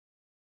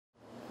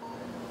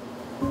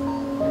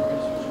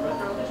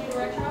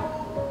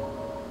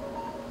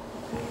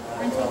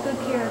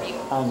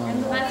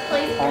And let's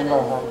place it.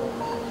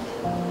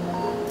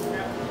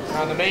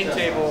 On the main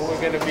table, we're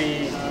going to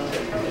be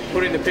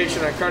putting the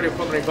patient on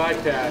cardiopulmonary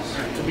bypass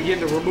to begin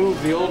to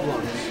remove the old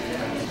lungs.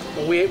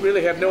 We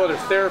really have no other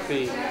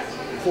therapy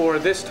for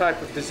this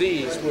type of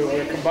disease, where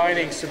we're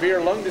combining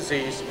severe lung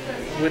disease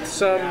with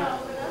some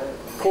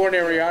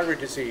coronary artery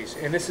disease,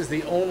 and this is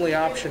the only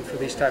option for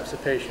these types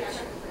of patients.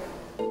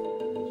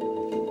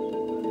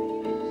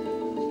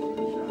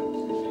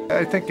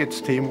 I think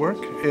it's teamwork.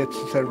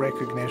 It's a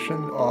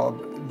recognition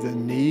of the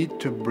need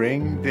to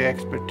bring the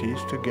expertise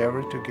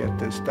together to get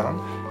this done.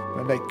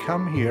 When they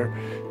come here,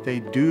 they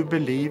do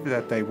believe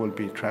that they will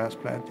be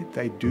transplanted.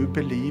 They do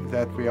believe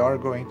that we are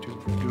going to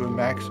do a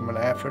maximum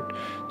effort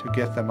to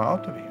get them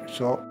out of here.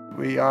 So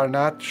we are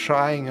not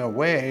shying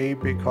away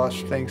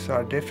because things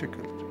are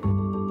difficult.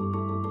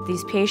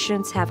 These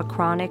patients have a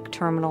chronic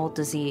terminal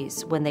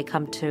disease when they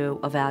come to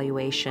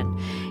evaluation,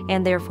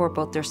 and therefore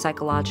both their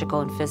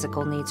psychological and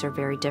physical needs are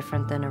very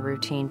different than a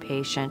routine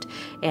patient,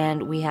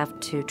 and we have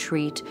to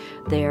treat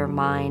their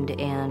mind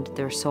and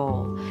their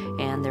soul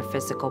and their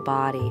physical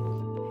body.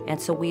 And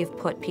so we've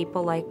put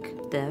people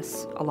like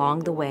this along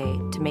the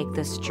way to make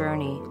this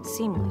journey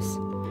seamless.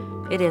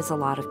 It is a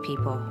lot of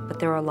people, but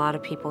there are a lot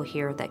of people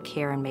here that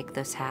care and make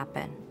this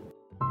happen.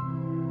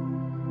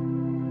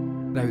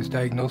 I was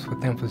diagnosed with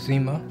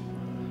emphysema,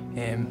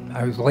 and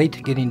I was late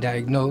to getting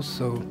diagnosed,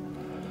 so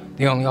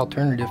the only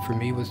alternative for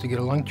me was to get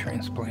a lung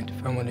transplant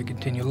if I wanted to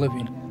continue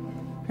living.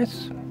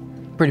 It's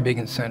a pretty big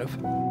incentive.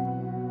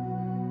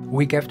 A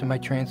week after my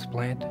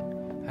transplant,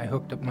 I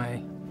hooked up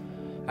my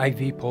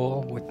IV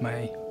pole with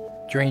my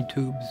drain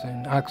tubes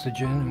and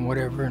oxygen and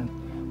whatever,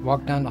 and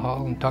walked down the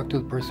hall and talked to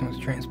the person who was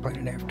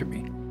transplanted after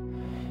me.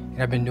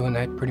 And I've been doing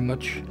that pretty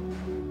much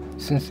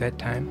since that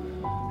time.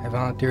 I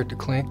volunteer at the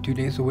clinic 2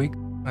 days a week.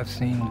 I've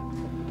seen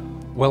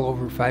well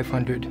over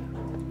 500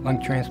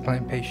 lung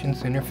transplant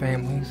patients and their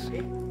families.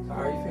 How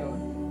are you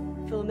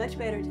feeling? Feeling much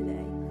better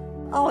today.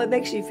 Oh, it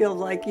makes you feel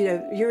like,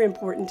 you're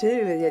important too,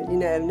 and,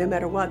 no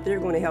matter what,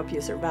 they're going to help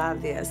you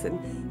survive this.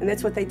 And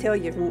that's what they tell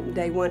you from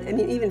day one. I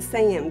mean, even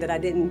Sam, that I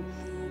didn't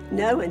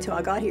know until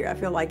I got here, I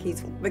feel like he's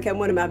become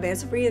one of my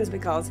best friends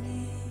because,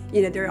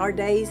 there are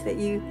days that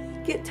you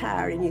get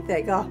tired and you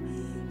think, oh,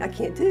 I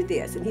can't do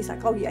this. And he's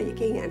like, oh, yeah, you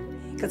can.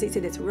 Because he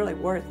said it's really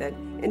worth it.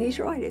 And he's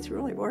right, it's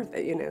really worth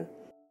it,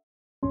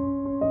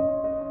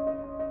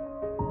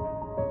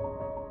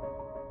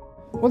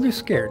 Well, they're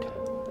scared.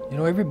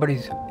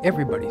 Everybody's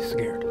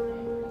scared.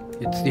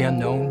 It's the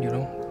unknown,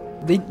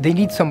 They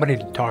need somebody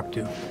to talk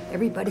to.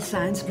 Everybody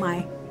signs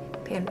my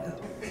pen.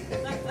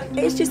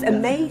 It's just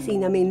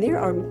amazing. I mean, there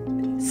are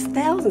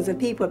thousands of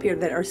people up here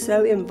that are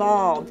so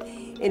involved,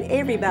 and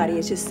everybody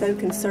is just so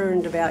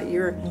concerned about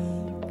your,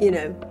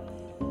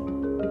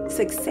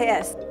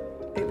 success.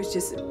 It was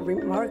just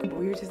remarkable.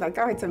 We were just like,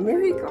 oh, it's a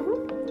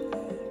miracle.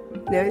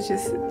 It's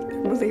just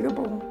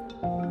unbelievable.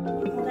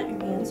 Hold out your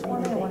hands for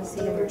me. I want to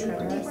see your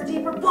tremors.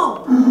 Deeper,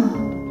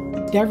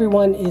 boom!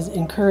 Everyone is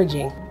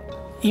encouraging,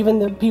 even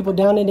the people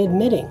down and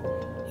admitting,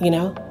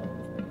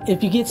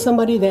 If you get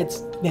somebody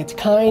that's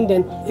kind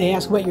and they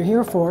ask what you're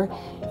here for,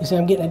 you say,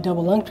 I'm getting a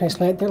double lung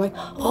transplant, they're like,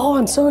 oh,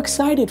 I'm so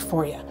excited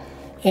for you.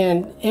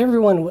 And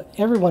everyone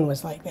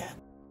was like that.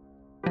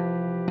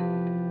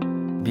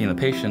 Being a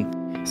patient,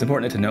 it's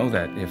important to know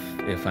that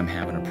if I'm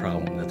having a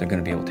problem, that they're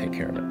going to be able to take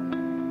care of it.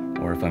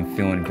 Or if I'm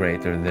feeling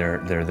great, they're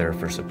there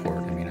for support.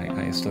 I mean,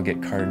 I still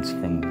get cards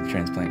from the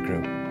transplant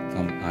group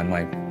on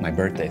my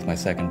birthdays, my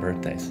second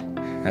birthdays.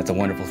 That's a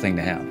wonderful thing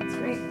to have. That's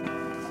great.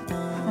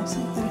 Nice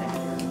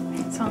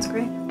included. Sounds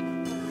great.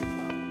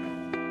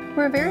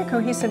 We're a very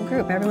cohesive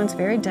group. Everyone's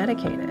very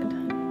dedicated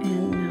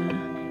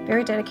and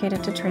very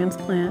dedicated to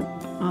transplant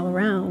all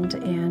around.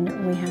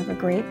 And we have a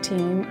great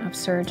team of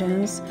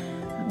surgeons,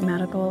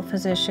 medical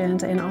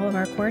physicians, and all of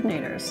our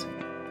coordinators.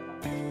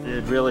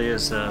 It really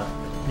is a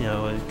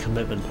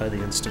commitment by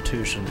the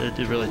institution.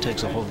 It really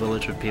takes a whole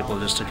village of people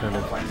just to kind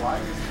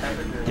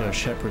of,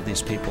 shepherd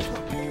these people.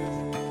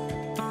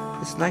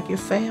 It's like your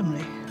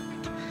family.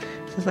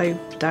 Just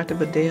like Dr.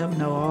 Badel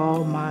know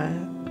all my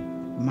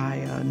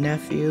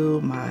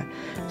nephew, my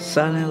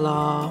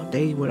son-in-law,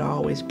 they would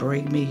always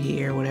bring me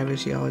here, whatever.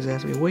 She always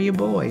asked me, where are your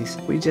boys?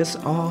 We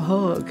just all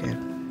hug,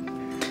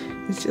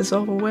 and it's just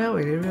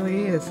overwhelming, it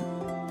really is.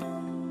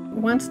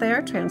 Once they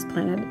are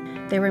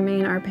transplanted, they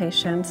remain our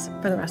patients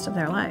for the rest of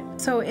their life.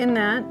 So in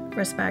that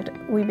respect,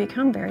 we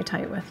become very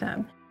tight with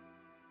them.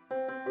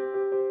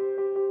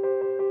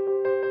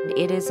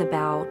 It is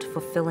about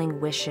fulfilling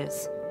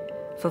wishes,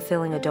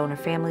 fulfilling a donor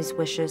family's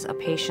wishes, a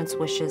patient's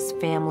wishes,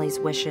 family's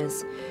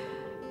wishes.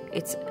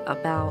 It's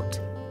about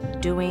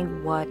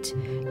doing what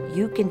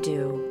you can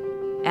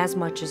do, as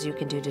much as you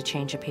can do to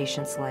change a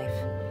patient's life.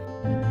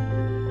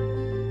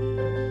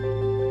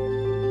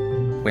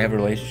 We have a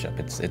relationship.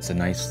 It's a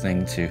nice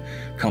thing to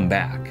come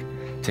back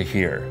to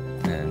here,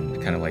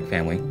 and kind of like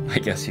family, I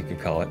guess you could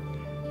call it,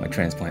 my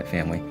transplant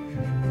family.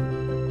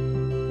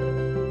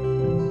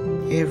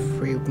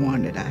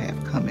 Everyone that I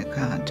have come in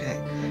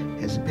contact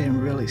has been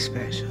really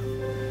special.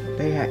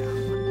 They have.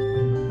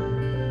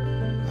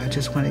 I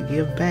just want to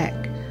give back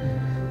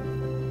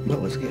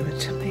Lord's given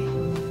to me.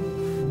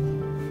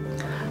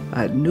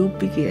 A new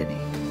beginning.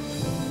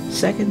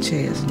 Second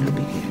chance, new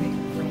beginning.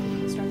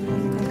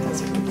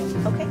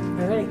 Okay,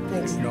 all right,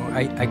 thanks. You know,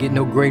 I get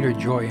no greater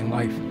joy in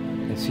life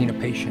than seeing a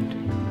patient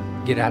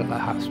get out of the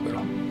hospital.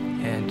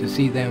 And to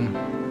see them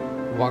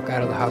walk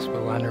out of the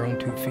hospital on their own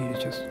 2 feet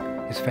is just,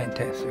 it's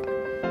fantastic.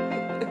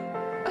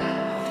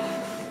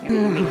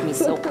 You make me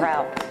so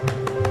proud.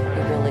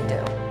 You really do.